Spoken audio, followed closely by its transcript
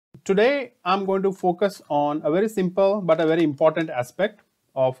Today I'm going to focus on a very simple but a very important aspect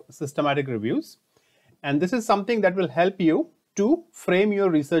of systematic reviews, and this is something that will help you to frame your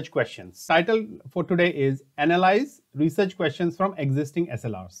research questions. Title for today is Analyze Research Questions from Existing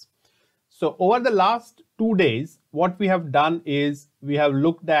SLRs. So over the last 2 days, what we have done is we have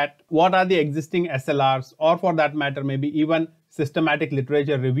looked at what are the existing SLRs, or for that matter maybe even systematic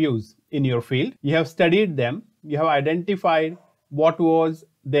literature reviews in your field. You have studied them, you have identified what was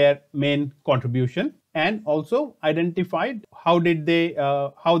their main contribution, and also identified how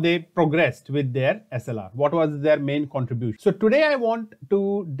they progressed with their SLR, what was their main contribution. So today I want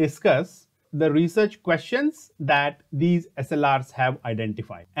to discuss the research questions that these SLRs have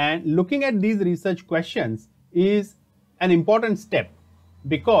identified. And looking at these research questions is an important step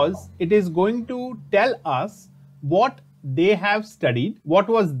because it is going to tell us what they have studied, what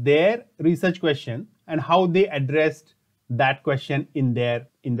was their research question, and how they addressed that question in their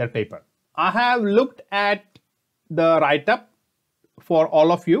paper. I have looked at the write-up for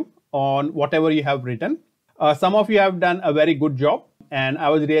all of you on whatever you have written. Some of you have done a very good job, and I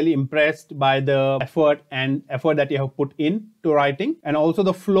was really impressed by the effort that you have put into writing, and also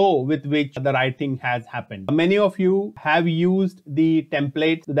the flow with which the writing has happened. Many of you have used the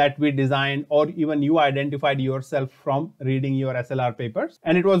templates that we designed, or even you identified yourself from reading your SLR papers,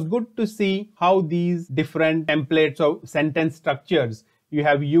 and it was good to see how these different templates or sentence structures you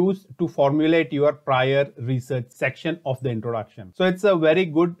have used to formulate your prior research section of the introduction. So it's a very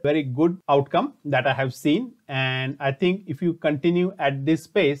good outcome that I have seen, and I think if you continue at this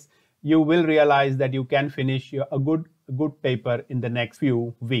pace, you will realize that you can finish a good paper in the next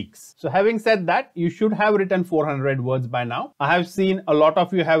few weeks. So having said that, you should have written 400 words by now. I have seen a lot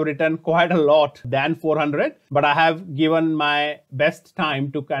of you have written quite a lot than 400, but I have given my best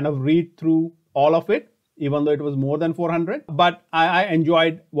time to kind of read through all of it, even though it was more than 400, but I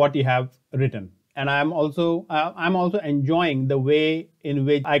enjoyed what you have written. And I'm also enjoying the way in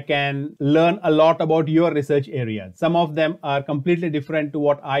which I can learn a lot about your research areas. Some of them are completely different to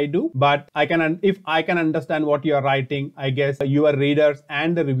what I do, but if I can understand what you're writing, I guess your readers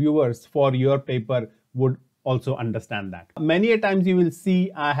and the reviewers for your paper would also understand that. Many a times you will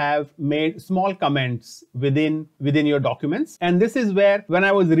see I have made small comments within your documents, and this is where, when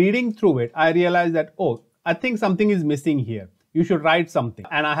I was reading through it, I realized that, oh, I think something is missing here. You should write something.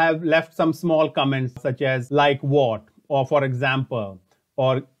 And I have left some small comments such as like what, or for example,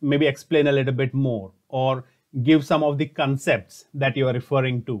 or maybe explain a little bit more, or give some of the concepts that you are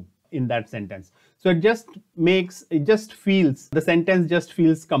referring to in that sentence. So the sentence just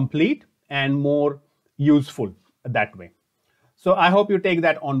feels complete and more useful that way. So I hope you take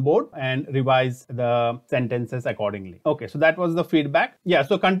that on board and revise the sentences accordingly. Okay, so that was the feedback. Yeah,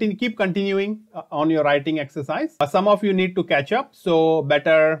 so keep continuing on your writing exercise. Some of you need to catch up, so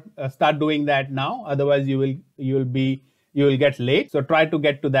better start doing that now. Otherwise, you will get late. So try to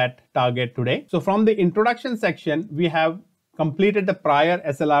get to that target today. So from the introduction section, we have completed the prior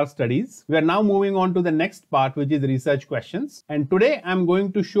SLR studies. We are now moving on to the next part, which is research questions. And today I'm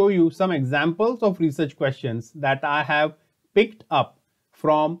going to show you some examples of research questions that I have picked up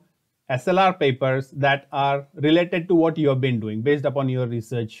from SLR papers that are related to what you have been doing based upon your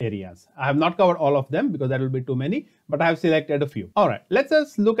research areas. I have not covered all of them because that will be too many, but I have selected a few. All right, let's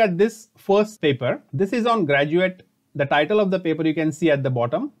just look at this first paper. This is on graduate. The title of the paper you can see at the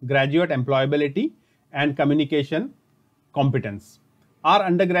bottom: Graduate Employability and Communication Competence. Are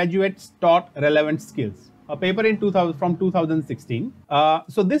undergraduates taught relevant skills? A paper from 2016.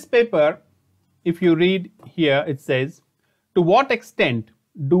 So this paper, if you read here, it says, to what extent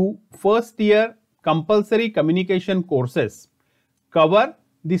do first-year compulsory communication courses cover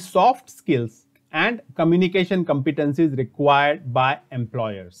the soft skills and communication competencies required by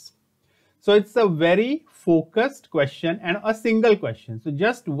employers? So it's a very focused question and a single question. So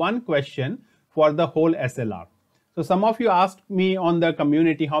just one question for the whole SLR. So some of you asked me on the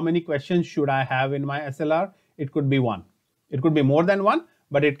community, how many questions should I have in my SLR? It could be one. It could be more than one,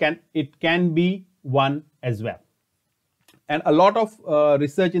 but it can be one as well. And a lot of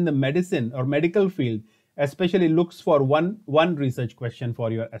research in the medicine or medical field especially looks for one research question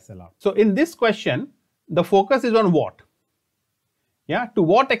for your SLR. So in this question, the focus is on what? Yeah, to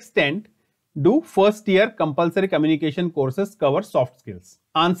what extent do first-year compulsory communication courses cover soft skills?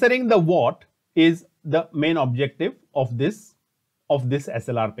 Answering the what is the main objective of this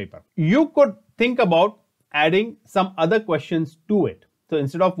SLR paper. You could think about adding some other questions to it. So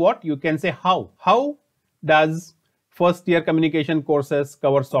instead of what, you can say how. How does first-year communication courses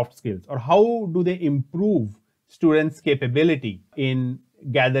cover soft skills, or how do they improve students' capability in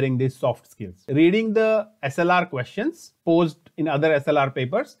gathering these soft skills? Reading the SLR questions posed in other SLR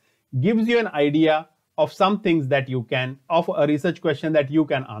papers gives you an idea of some things that you can, of a research question that you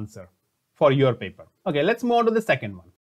can answer for your paper. Okay, let's move on to the second one.